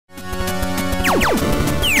Hey,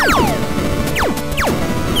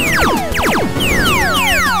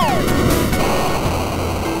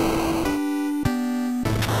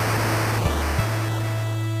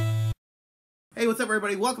 what's up,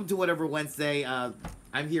 everybody? Welcome to Whatever Wednesday. I'm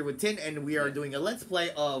here with Tin, and we are doing a Let's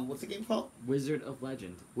Play of, what's the game called? Wizard of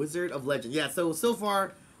Legend. Wizard of Legend. Yeah, so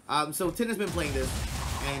far, so Tin has been playing this,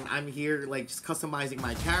 and I'm here, like, just customizing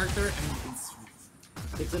my character, and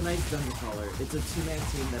it's a nice dungeon crawler. It's a two-man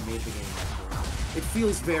team that made the game actually. It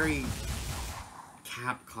feels very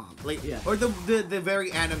Capcom, like, yeah. Or the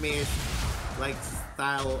very anime-ish, like,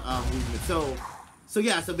 style movement. So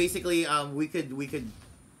yeah, so basically, we could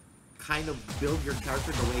kind of build your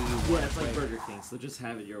character the way you want. Yeah, it's like Burger King, so just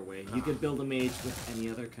have it your way. You could build a mage with any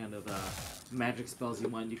other kind of magic spells you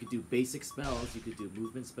want. You could do basic spells, you could do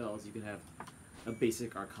movement spells, you could have a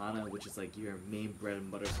basic arcana, which is like your main bread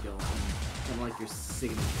and butter skill, and kind of like your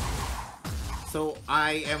signature. So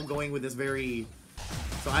I am going with this very...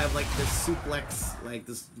 So I have like this suplex, like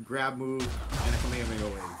this grab move, and a Kamehameha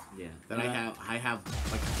wave. Yeah. That I have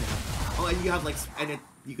like... Oh, and you have like... And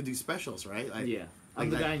you could do specials, right? Like, yeah. I'm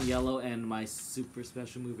the guy in yellow, and my super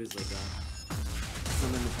special move is like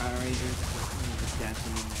summon the Power Rangers, just dash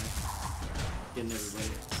them in there, getting everybody.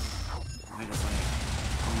 I just like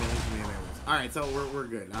a million Kamehamehas. Alright, so we're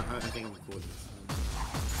good. I think I'm cool with this.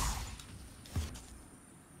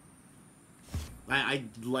 I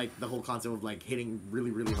like the whole concept of like hitting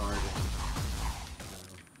really, really hard.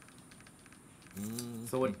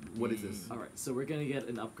 So what is this? Alright, so we're gonna get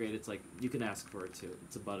an upgrade. It's like, you can ask for it too.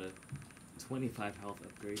 It's about a 25 health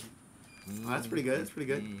upgrade. Oh, that's pretty good. That's pretty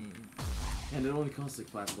good. And it only costs like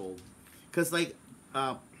 5 gold. Cause like,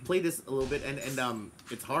 play this a little bit, and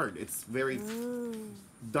it's hard. It's very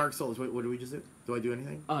Dark Souls. What do we just do? Do I do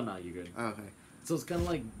anything? Oh no, you're good. Oh, okay. So it's kind of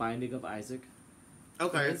like Binding of Isaac.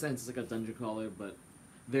 Okay. In a sense, it's like a dungeon crawler, but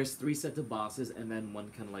there's 3 sets of bosses, and then one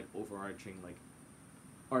kind of like overarching like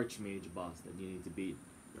archmage boss that you need to beat.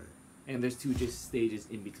 Right. And there's 2 just stages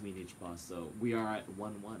in between each boss. So we are at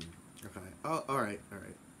 1-1. Okay. Oh, alright,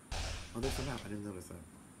 alright. Oh, there's a map. I didn't notice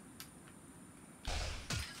that.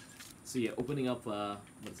 So yeah, opening up, what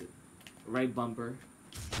is it? Right bumper,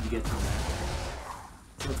 you get to that.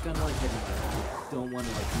 So it's kind of like hitting that. You don't want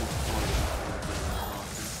to like move forward.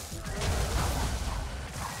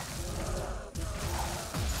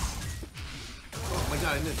 Oh my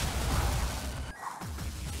god, I missed.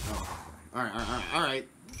 Oh, alright.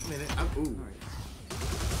 A minute. Ooh. All right.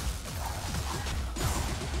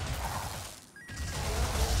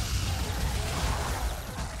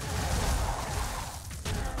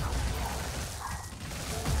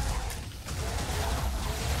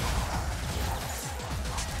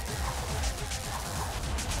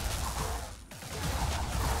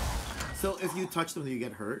 So if you touch them, do you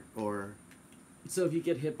get hurt, or? So if you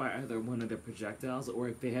get hit by either one of their projectiles, or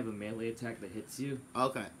if they have a melee attack that hits you.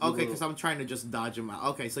 Okay. Okay, because I'm trying to just dodge them out.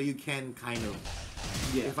 Okay, so you can kind of.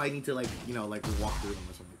 Yeah. If I need to, like, you know, like walk through them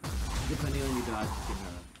or something. Depending on your dodge, you can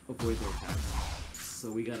avoid their attacks.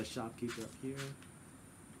 So we got a shopkeeper up here.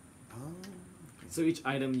 Oh. So each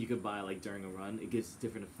item you could buy like during a run, it gives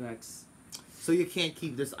different effects. So you can't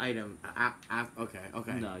keep this item.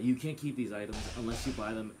 Okay. No, you can't keep these items unless you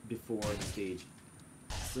buy them before the stage.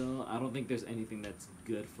 So I don't think there's anything that's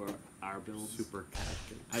good for our builds. Super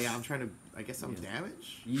character. I'm trying to. I guess some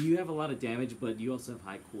damage. You have a lot of damage, but you also have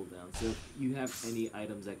high cooldown. So if you have any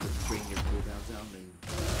items that could bring your cooldowns down, then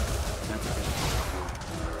that's a good.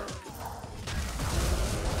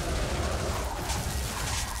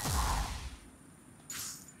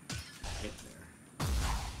 Hit there.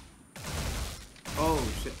 Oh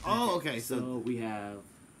shit. Oh, okay. So we have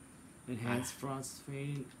enhanced frost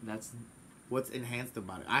feint. That's what's enhanced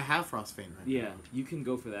about it. I have frost feint right now. Yeah, you can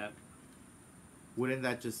go for that. Wouldn't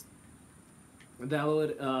that just? That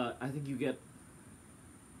would. I think you get.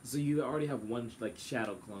 So you already have one like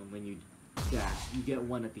shadow clone when you dash. You get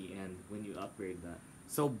one at the end when you upgrade that.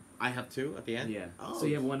 So I have 2 at the end. Yeah. Oh. So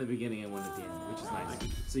you have one at the beginning and one at the end, which is nice.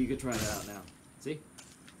 So you could try that out now. See?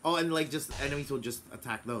 Oh, and like just enemies will just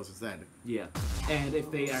attack those instead. Yeah. And if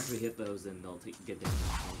they actually hit those, then they'll get damage.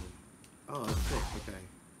 Oh, that's sick. Okay.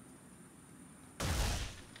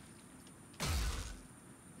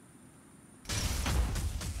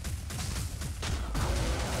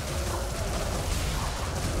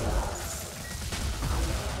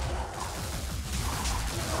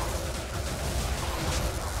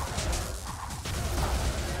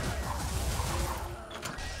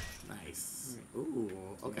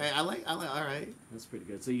 Okay, I like, alright. That's pretty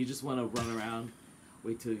good. So you just want to run around,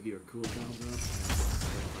 wait till your cooldowns up.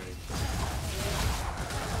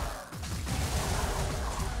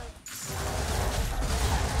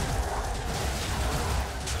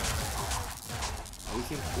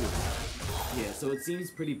 seems cool. Yeah, so it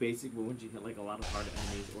seems pretty basic, but once you hit like a lot of hard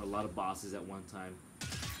enemies or a lot of bosses at one time,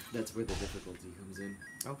 that's where the difficulty comes in.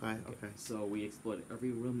 Okay, okay. So we explored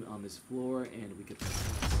every room on this floor, and we could.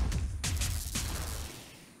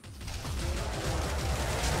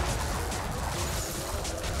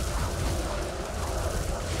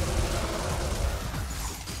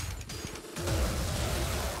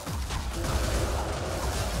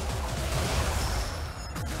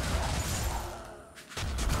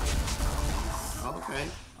 Okay.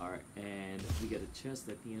 Alright, and we get a chest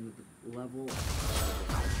at the end of the level.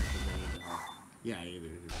 Yeah, you do.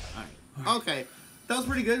 Alright. Okay. That was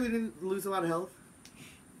pretty good. We didn't lose a lot of health.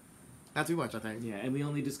 Not too much, I think. Yeah, and we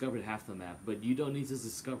only discovered half the map, but you don't need to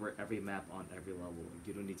discover every map on every level.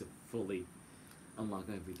 You don't need to fully unlock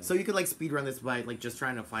everything. So you could like speedrun this by like just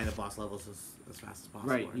trying to find the boss levels as fast as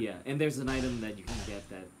possible. Right, yeah. And there's an item that you can get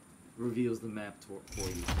that reveals the map for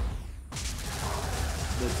you.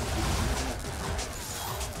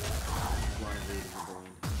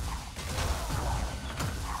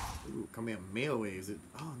 Ooh, Kamehameha waves.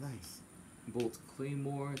 Oh, nice. Bolt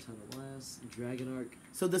Claymore, Tunnel Blast, Dragon Arc.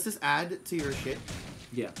 So does this add to your shit?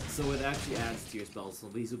 Yeah, so it actually adds to your spells. So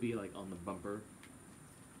these will be like on the bumper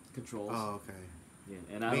controls. Oh, okay. Yeah,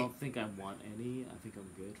 and I don't think I want any. I think I'm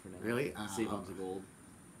good for now. Really? Save on to gold.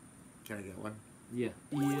 Can I get one? Yeah,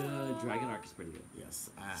 Dragon Arc is pretty good. Yes.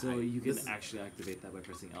 So you can actually activate that by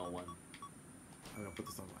pressing L1. I'm gonna put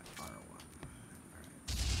this on my R1.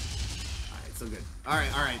 Alright, so good.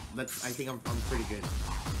 Alright. I think I'm pretty good.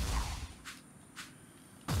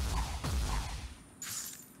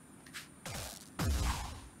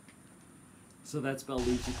 So that spell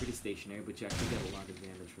leaves you pretty stationary, but you actually get a lot of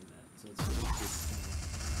damage from that. So it's really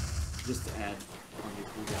just to add on your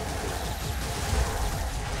cooldown.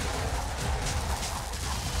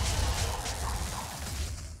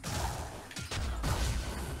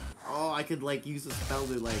 Oh, I could like use a spell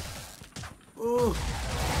to like. Oh.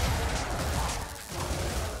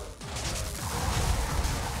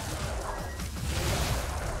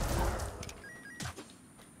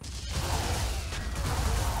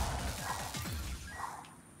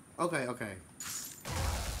 Okay.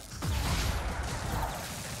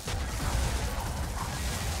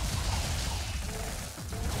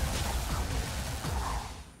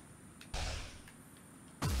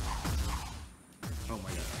 Oh my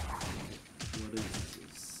god. What is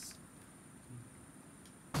this?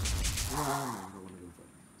 I don't want to go for it.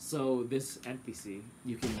 So this NPC,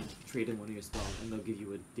 you can trade in one of your spells, and they'll give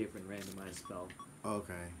you a different randomized spell.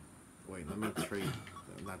 Okay. Wait, let me trade.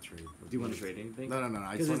 Not trade. Do you want to trade anything? No.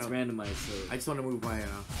 Because it's randomized, so... I just want to move my,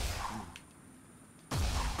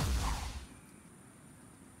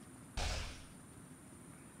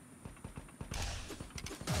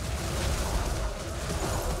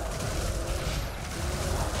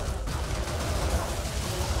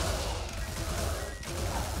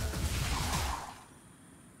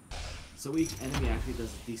 So each enemy actually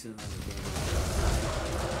does a decent amount of damage.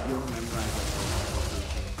 You'll memorize that.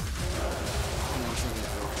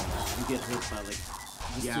 You get hit by like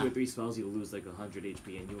just 2 or 3 spells, you'll lose like 100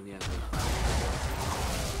 HP, and you only have like 5.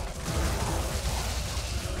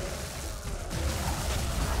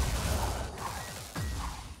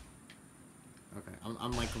 Okay,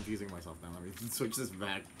 I'm like confusing myself now. Let me switch this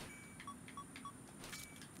back.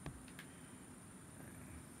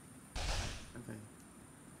 Okay.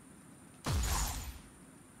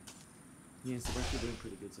 Yeah, so we're actually doing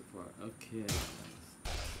pretty good so far. Okay.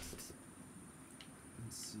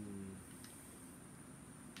 Let's see.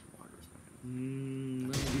 None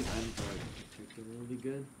of these items are particularly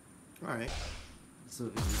good. Alright. So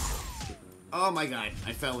if you just skip over that. Oh my god,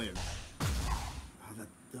 I fell in.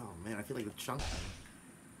 Oh man, I feel like a chunk.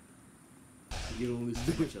 You don't lose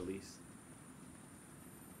too much at least.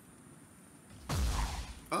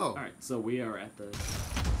 Oh. Alright, so we are at the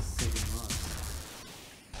second boss.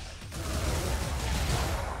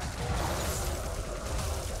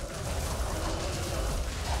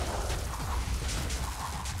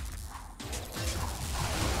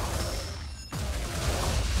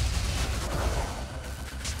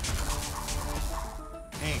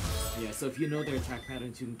 So if you know their attack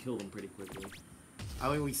patterns, you can kill them pretty quickly.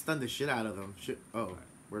 I mean, we stunned the shit out of them. Shit. Oh, right.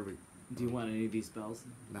 Where do we? Do you want any of these spells?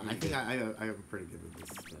 No, I think I am pretty good with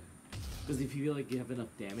this. Because if you feel like you have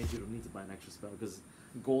enough damage, you don't need to buy an extra spell. Because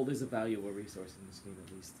gold is a valuable resource in this game,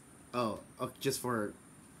 at least. Oh, just for.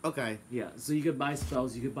 Okay. Yeah. So you could buy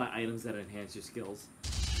spells. You could buy items that enhance your skills.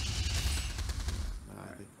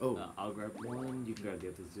 I'll grab one. You can grab the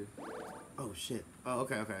others too. Oh shit. Oh,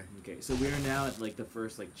 okay. Okay, so we are now at like the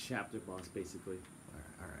first like chapter boss basically.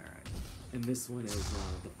 Alright. And this one is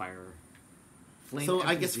the fire Flame So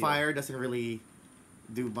I empty guess zero. fire doesn't really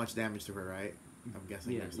do much damage to her, right? I'm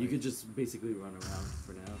guessing. Yeah, there's, you like- could just basically run around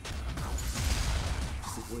for now.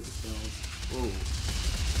 Just avoid the spells. Whoa.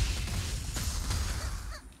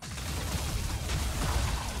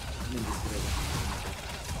 And then just get it.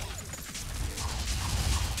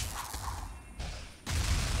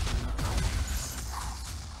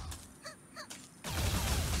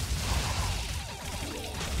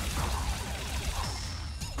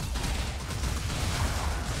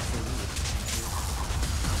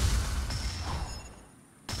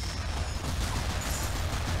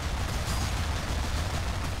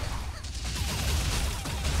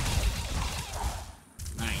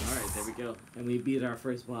 Nice. Alright, there we go. And we beat our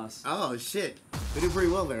first boss. Oh shit, we did pretty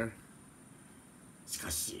well there.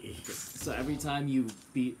 Shikashi. So every time you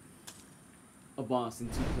beat a boss in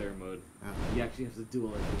 2-player mode, you actually have to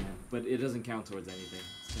duel at the end. But it doesn't count towards anything.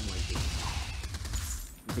 It's kind of like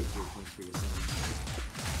victory points for yourself.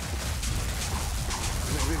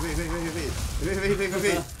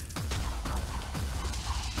 Wait.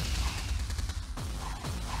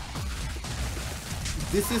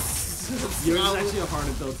 This is Yours is actually a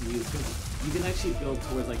harder build to use because you can actually build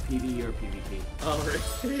towards like PvE or PvP. Oh,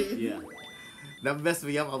 really? Yeah. That messed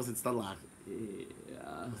me up. I was in stun lock. Yeah.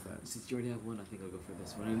 What's that? Since you already have one, I think I'll go for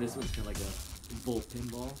this one. And this one's kind of like a volt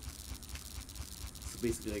pinball. So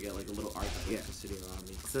basically, I got like a little arc of electricity around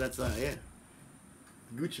me. So that's yeah.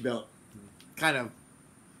 Gucci belt. Kind of.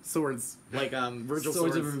 Swords. Like Virgil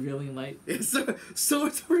Swords swords. of revealing light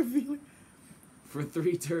Swords revealing. for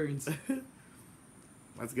 3 turns.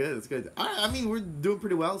 That's good. That's good. I mean, we're doing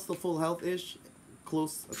pretty well. Still full health ish,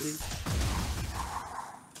 close at least.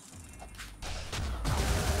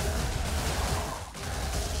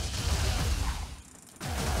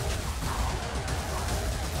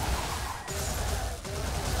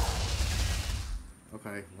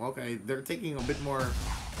 Okay. Okay. They're taking a bit more.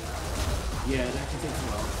 Yeah, it actually takes a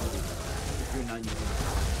while if you're not using it.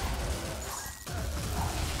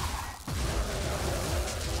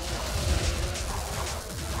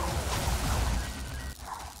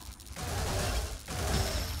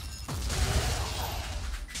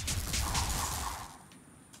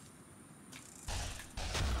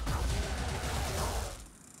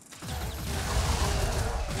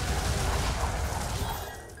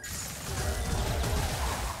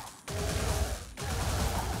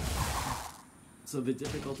 So the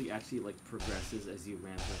difficulty actually like progresses as you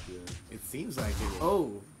ramp up your. It seems like it.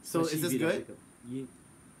 Oh, so is this good?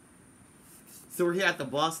 So we're here at the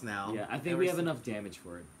boss now. Yeah, I think we have enough damage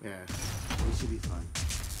for it. Yeah. We should be fine.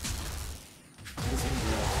 This one's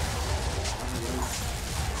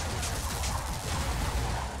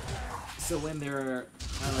so when they're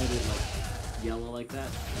highlighted like yellow like that,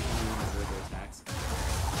 you can only avoid their attacks.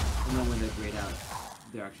 And then when they're grayed out,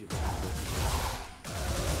 they're actually very good.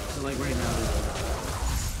 So like right now,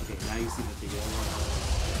 okay, now you see that the yellow.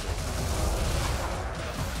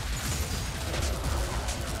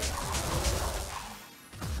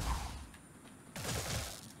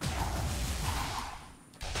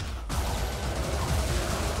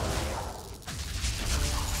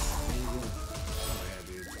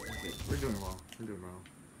 We're doing well. We're doing well.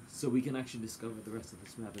 So we can actually discover the rest of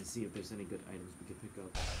this map and see if there's any good items we can pick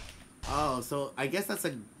up. Oh, so I guess that's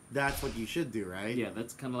what you should do, right? Yeah,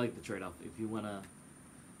 that's kind of like the trade-off. If you want to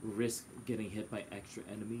risk getting hit by extra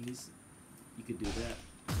enemies, you could do that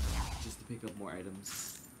just to pick up more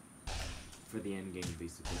items for the end game,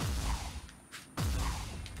 basically.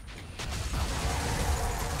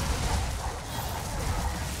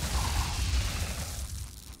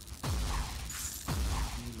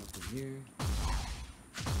 Nothing here.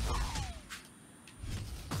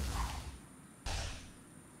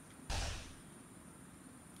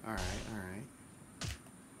 All right. All right.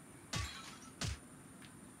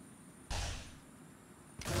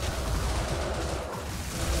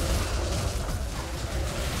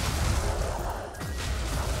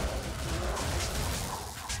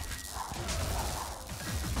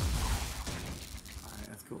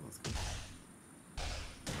 That's cool. That's cool.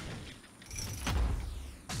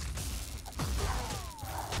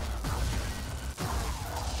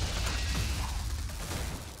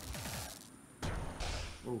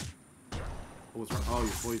 Oh. What's wrong? Oh,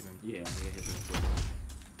 you're poisoned. Yeah, I get hit with poison.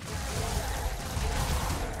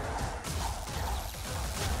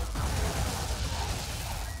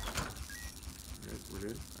 We're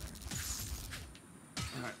good.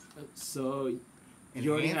 Alright, so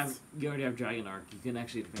you already Enhance? have Dragon Arc. You can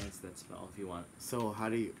actually advance that spell if you want. So how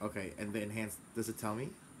do you? Okay, and the enhanced. Does it tell me?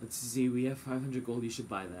 Let's see, we have 500 gold. You should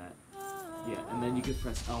buy that. Yeah, and then you could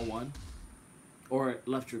press L1 or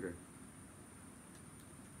left trigger.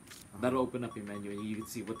 That'll open up your menu and you can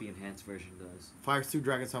see what the enhanced version does. Fires 2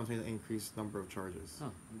 dragon simultaneously increased number of charges. Huh,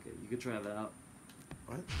 okay. You could try that out.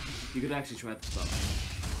 What? You could actually try the spell.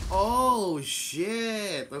 Oh,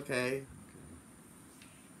 shit! Okay.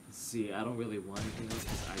 Let's see, I don't really want anything else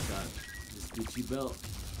because I got this Gucci belt.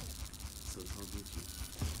 So it's called Gucci.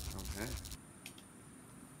 Okay.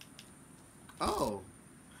 Oh!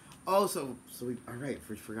 Oh, so we... Alright,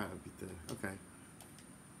 we forgot to beat the... Okay.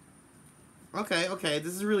 Okay,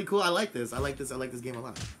 this is really cool. I like this. I like this game a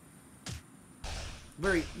lot.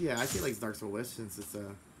 Very... Yeah, I feel like it's Dark Souls-ish since it's a... Yeah,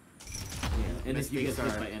 and if you get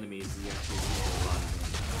hit by enemies, you actually do a lot of damage.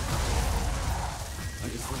 I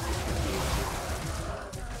just think it's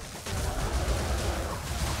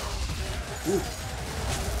Ooh.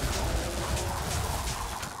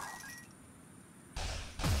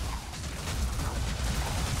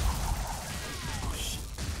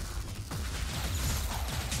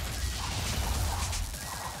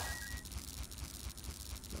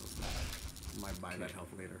 Might buy that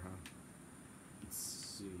health later, huh? Let's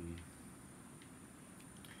see.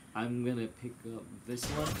 I'm gonna pick up this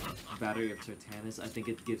one, Battery of Tertanus. I think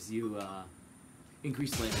it gives you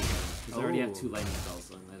increased lightning damage because I already have 2 lightning spells,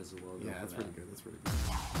 so I might as well go yeah, for that's that. pretty good. That's pretty good.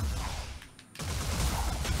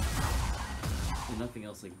 And nothing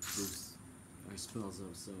else like boosts our spells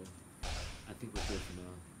up, so I think we're good for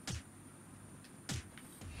now.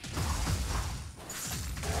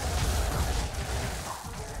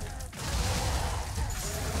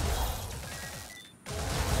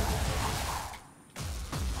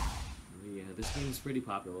 This game is pretty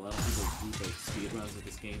popular. A lot of people do like speed runs with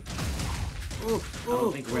this game. I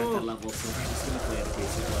don't think we're at that level, so I'm just gonna play at a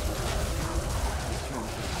basic level.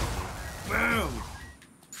 Boom!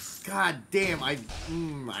 God damn, I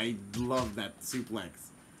love that suplex.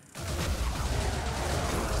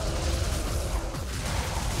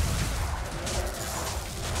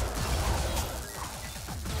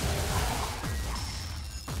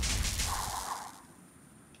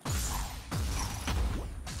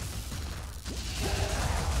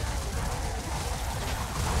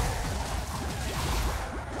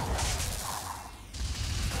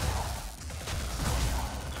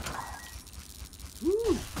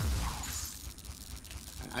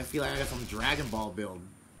 I feel like I got some Dragon Ball build.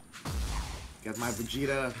 Got my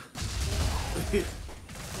Vegeta.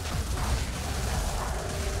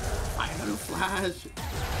 Final Flash.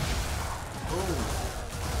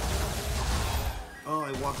 Oh,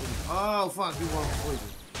 I walked in. Oh, fuck, he walked poison.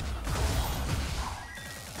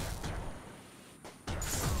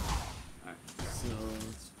 Alright, so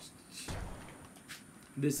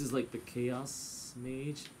this is like the Chaos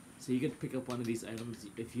Mage. So you can pick up one of these items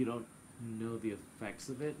if you don't know the effects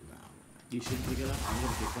of it. No. You should pick it up. I'm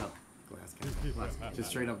gonna pick up Glass cannon. Just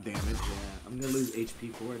straight up damage. Yeah, I'm gonna lose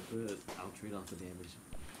HP for it, but I'll trade off the damage.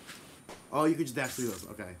 Oh, you could just dash through those.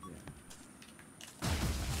 Okay. Yeah.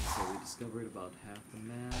 So we discovered about half the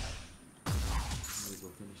map. Might as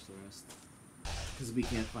well finish the rest. Because we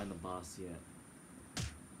can't find the boss yet.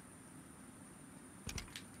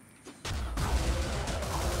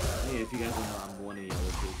 Yeah, if you guys don't know, I'm one of the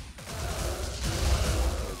yellow two.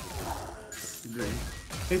 Green.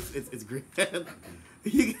 It's green.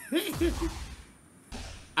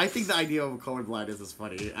 I think the idea of colorblindness is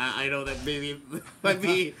funny. I know that maybe might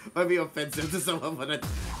be offensive to someone, but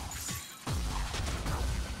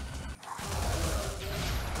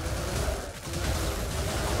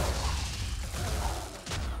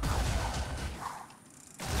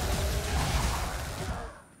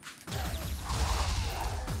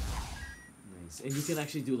Nice. And you can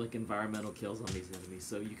actually do like environmental kills on these enemies,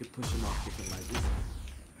 so you could push them off different ledges.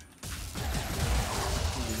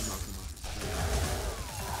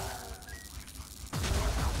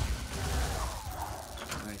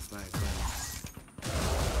 Nice.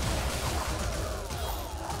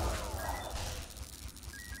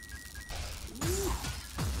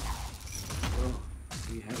 Oh,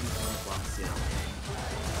 we haven't found a boss yet.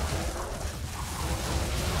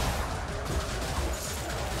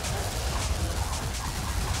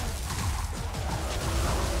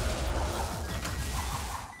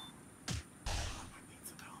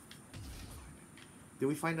 Did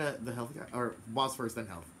we find the health guy or boss first, then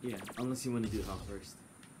health? Yeah, unless you want to do health first.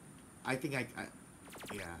 I think I think I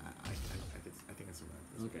survived this.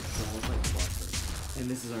 Okay, so we'll fight the boss first. And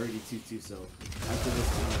this is already 2-2, so after this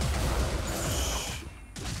one.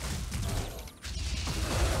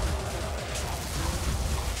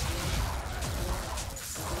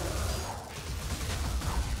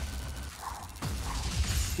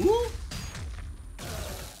 Woo!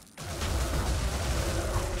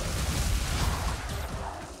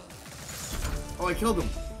 Oh, I killed him!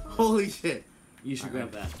 Holy shit! You should grab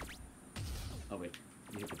that. Oh wait,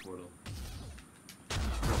 you hit the portal.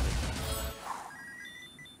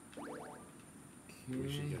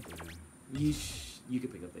 You can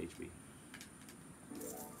pick up the HP.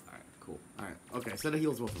 Alright, cool. Alright, okay, so that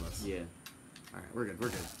heals both of us. Yeah. Alright, we're good, we're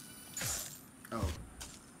good. Oh.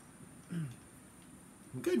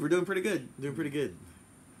 Good, we're doing pretty good. Doing pretty good.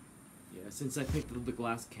 Yeah, since I picked up the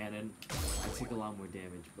glass cannon, I take a lot more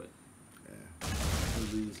damage, but Yeah. I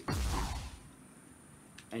lose HP.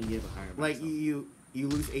 And you have a higher Like, max you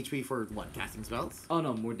lose HP for, what, casting spells? Oh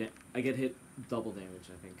no, more I get hit double damage,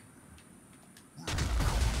 I think.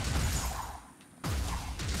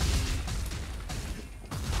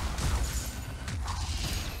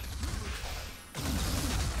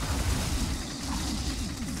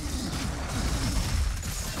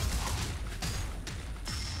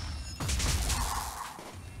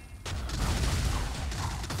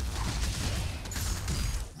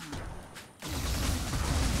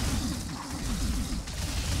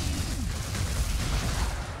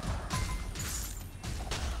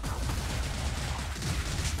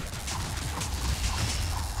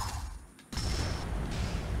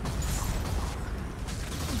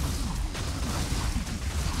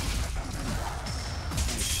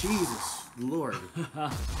 Jesus Lord.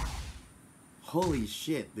 Holy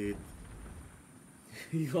shit, dude.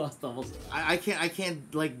 You lost almost. I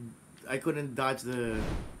can't, like, I couldn't dodge the...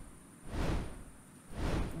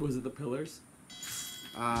 Was it the pillars?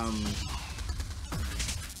 I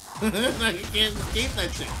can't escape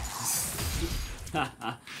that shit. Now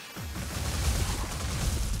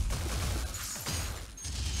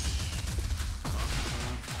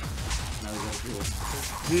we got cool.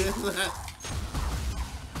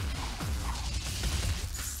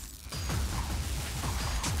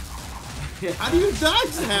 How do you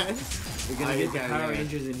dodge that? We're gonna get the Power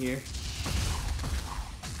Rangers in here.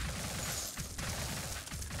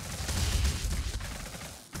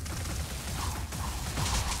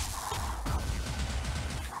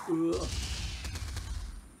 Ugh.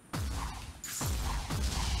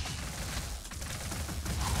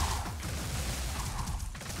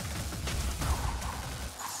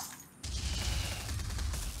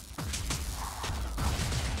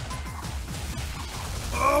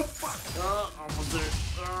 Oh fuck! Almost there.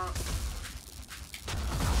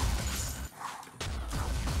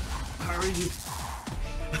 Power Rangers.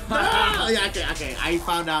 Yeah, okay. I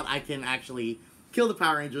found out I can actually kill the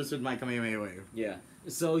Power Rangers with my Kamehameha wave. Yeah.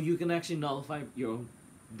 So you can actually nullify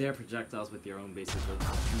their projectiles with your own, basically.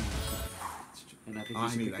 And I think you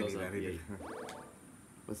should pick those up. Yeah.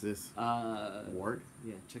 What's this? Ward?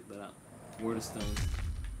 Yeah, check that out. Ward of Stone.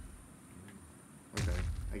 Okay.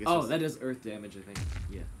 I guess. Oh, that is earth damage, I think.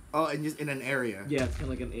 Yeah. Oh, and just in an area. Yeah, it's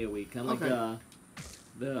kind of like an AoE, kind of like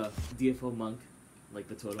the DFO monk, like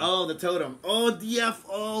the totem. Oh, the totem. Oh, DF.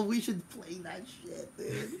 Oh, we should play that shit,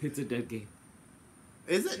 dude. It's a dead game.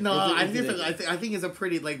 Is it? No, I think it's a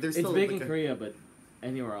pretty, like, there's still... It's big like in Korea, but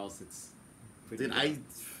anywhere else it's pretty Dude, good. I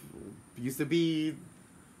used to be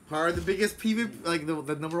part of the biggest PvP, like, the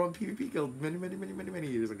 #1 PvP guild many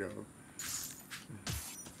years ago.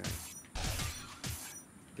 Okay.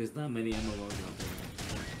 There's not many MMOs out there.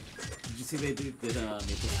 Did you see they did Maple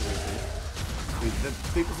Story 2? Dude, the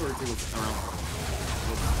Maple Story 2 was around...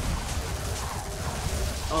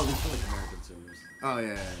 Oh, these are like American servers. Oh,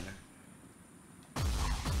 yeah.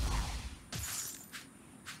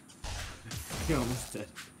 You're almost dead.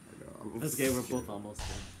 That's okay, we're both almost dead.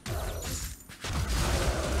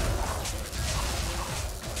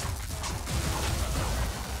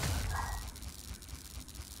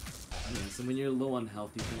 Yeah, so when you're low on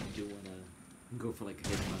health, you kind of do want to go for like a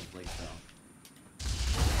hit-and-run playstyle.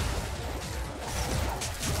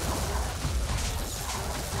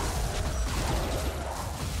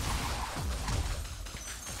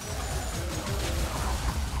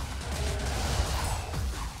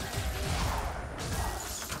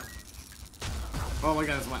 Oh my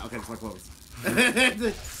god, it's my... Okay, it's my clothes.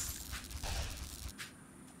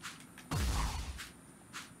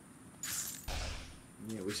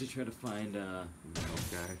 Yeah, we should try to find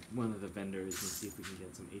Okay. one of the vendors and see if we can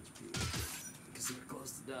get some HP. Because we're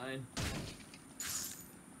close to dying.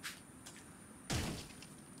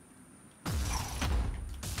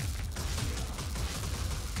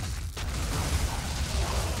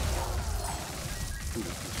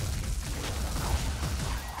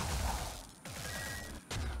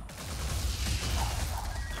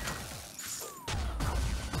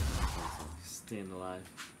 Staying alive.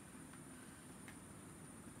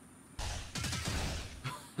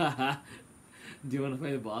 Do you want to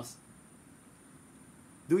play the boss?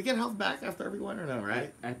 Do we get health back after everyone or no,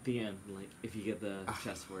 right? At the end, like, if you get the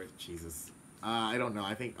chest for it. Jesus. I don't know.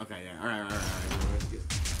 I think. Okay, yeah. All right. That's good.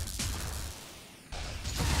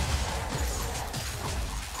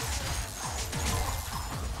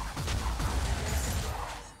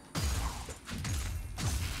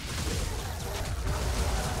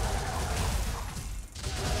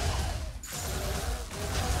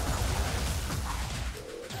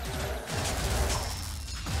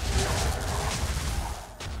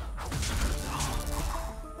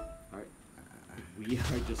 We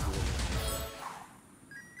are just living.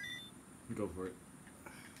 Go for it.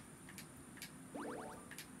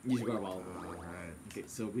 You should grab all of them. Alright. Okay,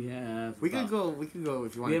 so we have. We can go if you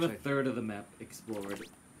want to. We have a third of the map explored.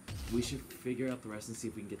 We should figure out the rest and see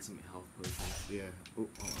if we can get some health potions. Yeah. Oh,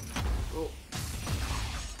 hold on. Oh.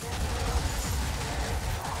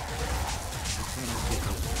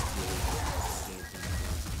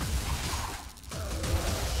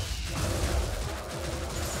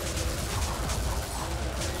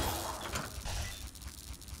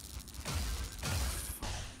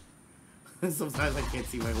 Sometimes I can't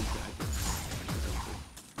see my own back.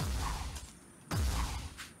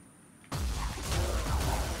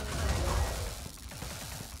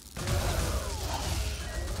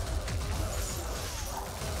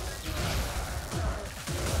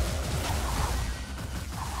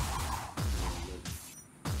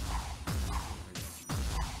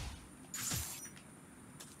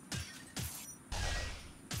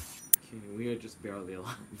 Okay, we are just barely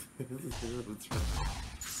alive.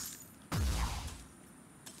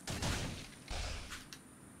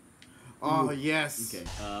 Oh, yes. Okay,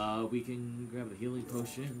 we can grab the healing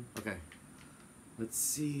potion. Okay. Let's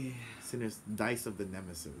see. Sinner's Dice of the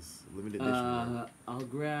Nemesis. Limited edition. I'll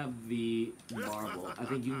grab the marble. I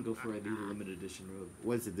think you can go for the limited edition robe.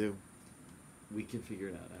 What does it do? We can figure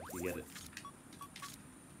it out after you get it.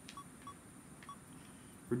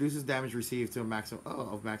 Reduces damage received to a maximum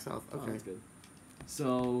of max health. Okay. Oh, that's good.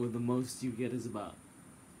 So the most you get is about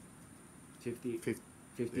 50 yeah.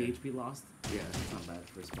 HP lost. Yeah. That's not bad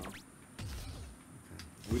for a spell. Okay.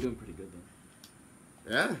 We're doing pretty good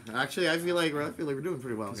though. Yeah, actually, I feel like we're doing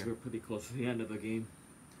pretty well. Because we're pretty close to the end of the game.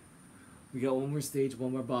 We got one more stage,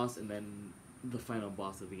 one more boss, and then the final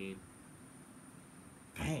boss of the game.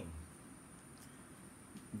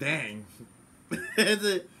 Dang.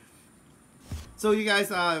 So you guys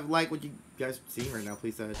like what you guys seeing right now?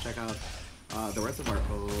 Please check out the rest of our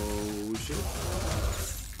shit.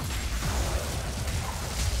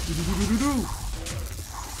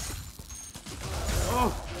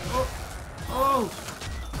 Oh.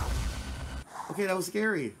 Okay, that was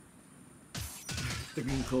scary. The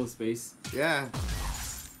green close space. Yeah.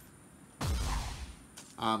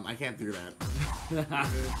 I can't do that.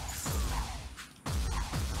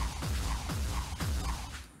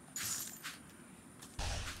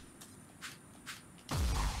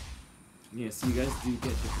 Yeah, so you guys do get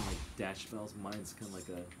different like dash spells. Mine's kind of like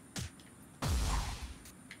a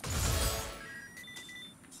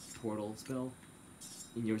portal spell,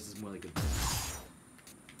 and yours is more like a dash.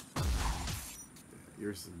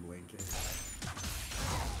 Yours is blinking.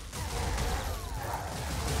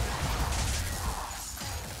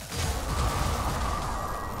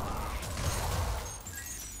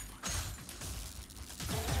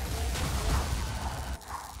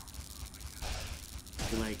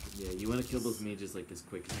 Like, yeah, you want to kill those mages like as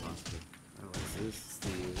quick as possible. Oh, what's this?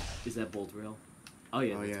 Is that bolt rail? Oh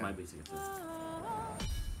yeah, that's yeah. my basic attack.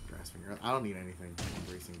 Grasping Earth. I don't need anything.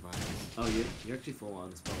 Embracing violence. Oh, you're actually full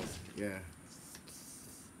on spells. Yeah.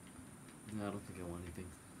 No, I don't think I want anything.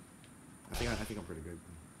 I think I'm pretty good.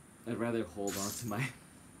 I'd rather hold on to my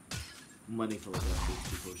money for like a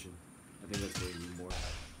HP potion. I think that's what I need more.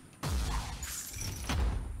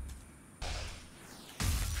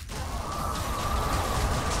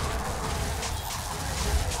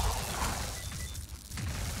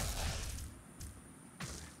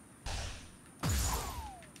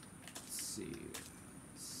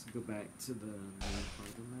 Go back to the main part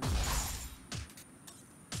of the map.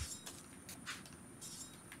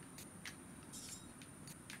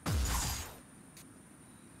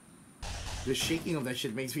 The shaking of that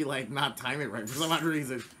shit makes me like not time it right for some odd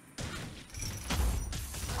reason.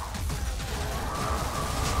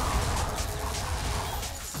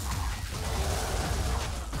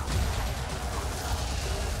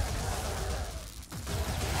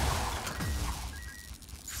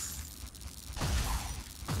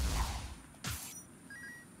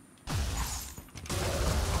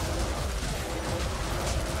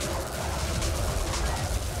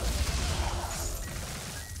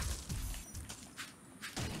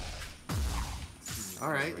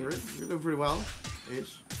 Alright, you're doing pretty well.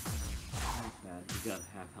 Ish. Not bad. You got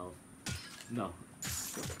half health. No.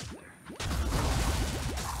 There.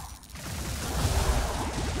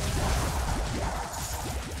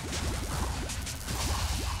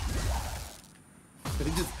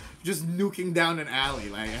 just nuking down an alley,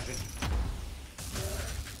 like.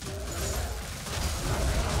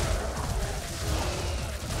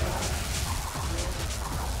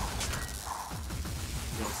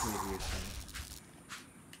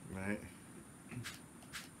 Right.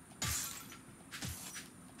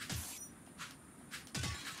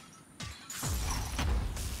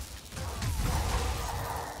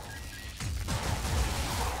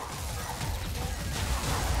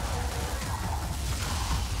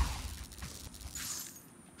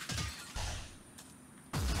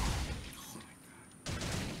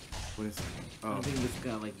 What is it? Oh. I think it's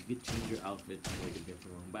got like you could change your outfit to like a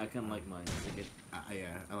different one, but I kind of like mine. It's like a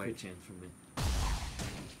Yeah, I like. good chance for me.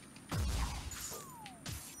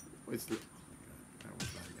 What's the? That was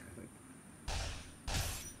not there, I think.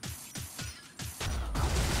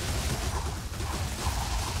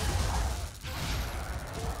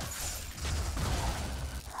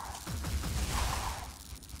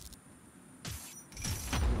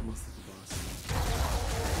 Almost like the boss.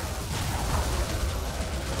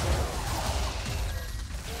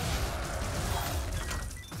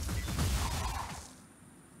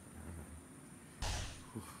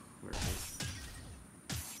 Where is this?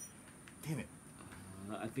 Damn it.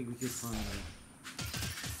 I think we could find a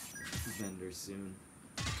vendor soon.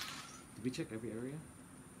 Did we check every area?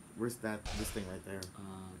 Where's this thing right there?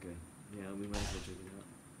 Okay. Yeah, we might as well check it out.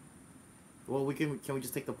 Well, can we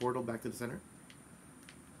just take the portal back to the center?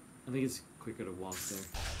 I think it's quicker to walk there.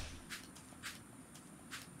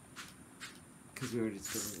 Because we already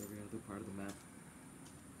discovered every other part of the map.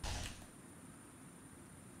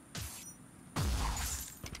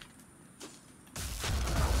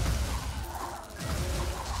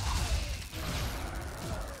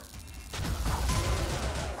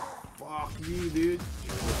 Fuck you, dude.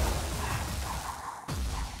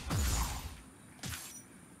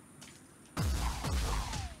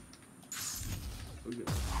 Okay.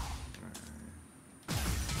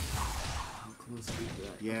 How close are we to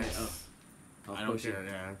that? Yes. Okay, oh. I don't care,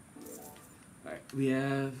 yeah. Alright, we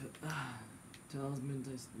have talisman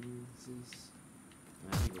distances.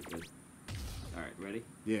 I think we're good. Alright, ready?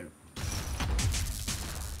 Yeah.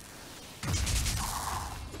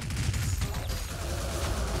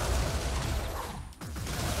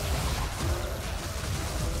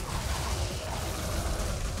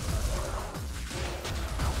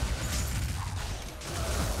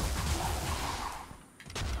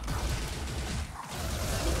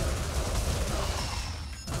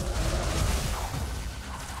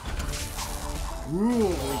 Ooh, there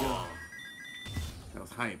we go. That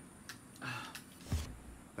was hype.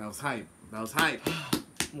 That was hype. That was hype.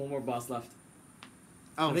 One more boss left.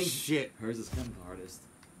 Oh, I think shit. Hers is kind of the hardest.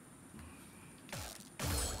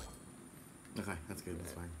 Okay, that's good.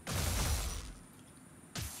 That's fine.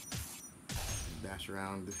 Dash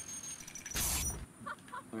around.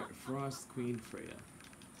 Alright, Frost Queen Freya.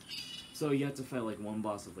 So you have to fight like one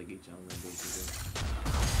boss of like each element basically.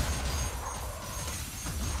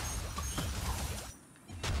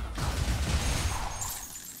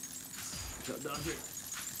 Go down here.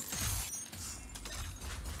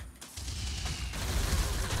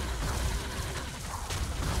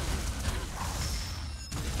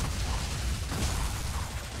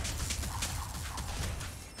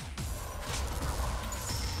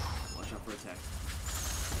 Watch out for attack.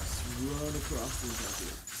 Just run across the attack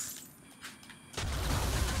here.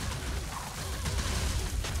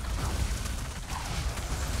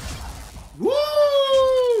 Woo!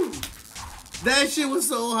 That shit was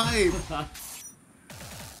so hype.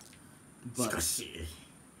 But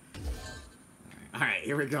alright,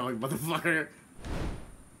 here we go, motherfucker.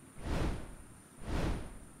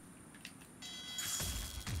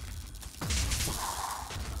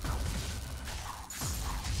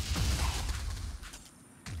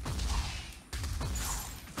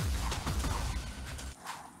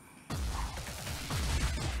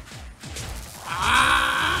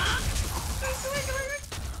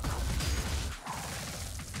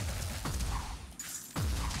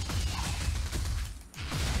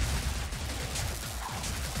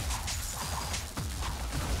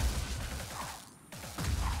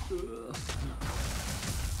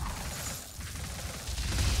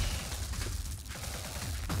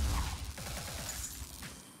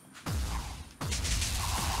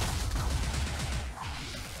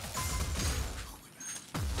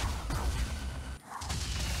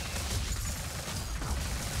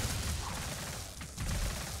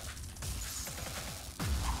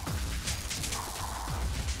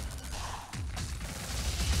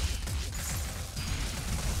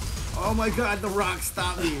 Oh my god, the rock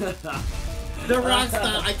stopped me. The rock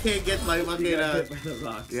stopped. I can't get my fucking the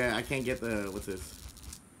rocks. yeah, I can't get the what's this?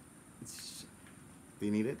 Do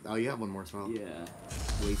you need it? Oh, you have one more spell. Yeah.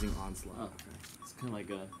 Blazing Onslaught. Oh. Okay. It's kind of like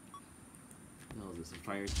a... No, this a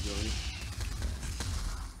fire agility.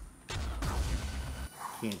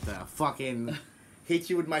 Can't fucking hit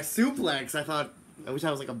you with my suplex. I wish I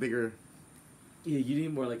was like a bigger... Yeah, you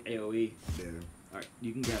need more like AoE. Yeah. Alright,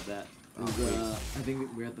 you can grab that. Oh, I think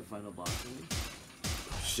we're at the final boss, really.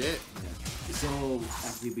 Shit. Yeah. So,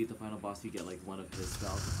 after you beat the final boss, you get like one of his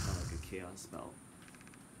spells. It's kind of like a chaos spell.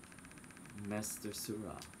 Master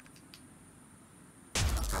Surah.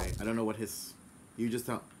 Okay, I don't know what his... You just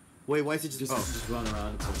don't... Wait, why is it just... Just run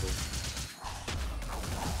around in circles.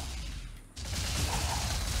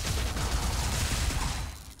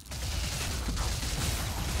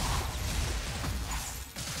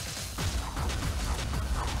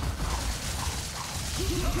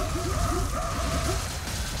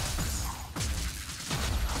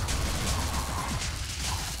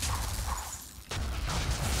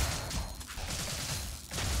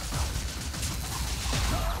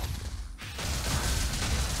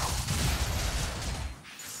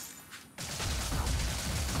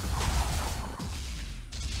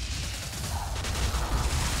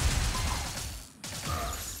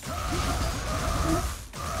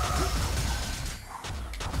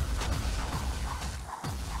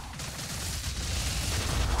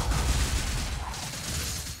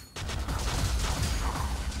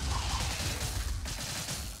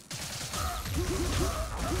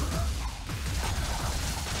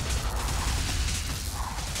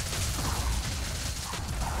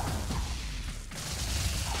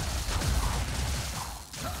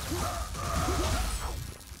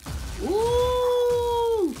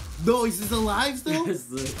 Ooh! No, he's still alive still? He's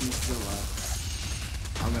still alive.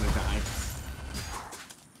 I'm gonna die.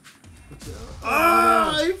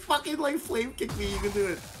 Ah! He fucking like flame kicked me. You can do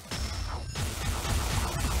it.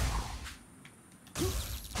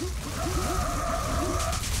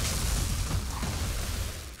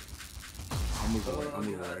 I'll move away. I'll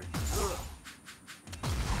move away.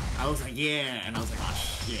 I was like, yeah, and I was like, oh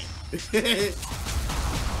shit.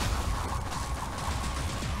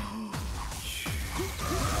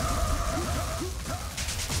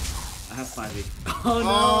 I have 5 Oh no,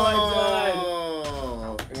 I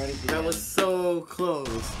died. That was so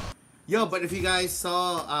close. Yo, but if you guys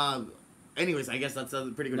saw, anyways, I guess that's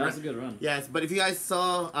a pretty good run. That was a good run. Yes, but if you guys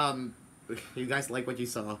saw, you guys like what you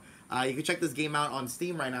saw, you can check this game out on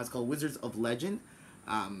Steam right now. It's called Wizards of Legend.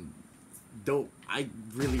 Dope. I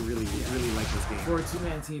really like this game. For a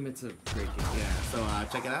 2-man team, it's a great game. Yeah, so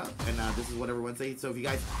check it out, and this is Whatever Wednesday. So if you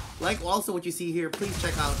guys like also what you see here, please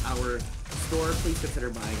check out our store. Please consider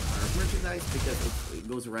buying our merchandise because it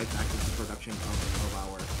goes right back into the production of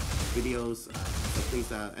our videos. So please,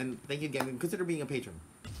 and thank you again. Consider being a patron.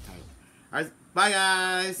 All right, bye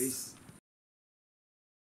guys. Peace.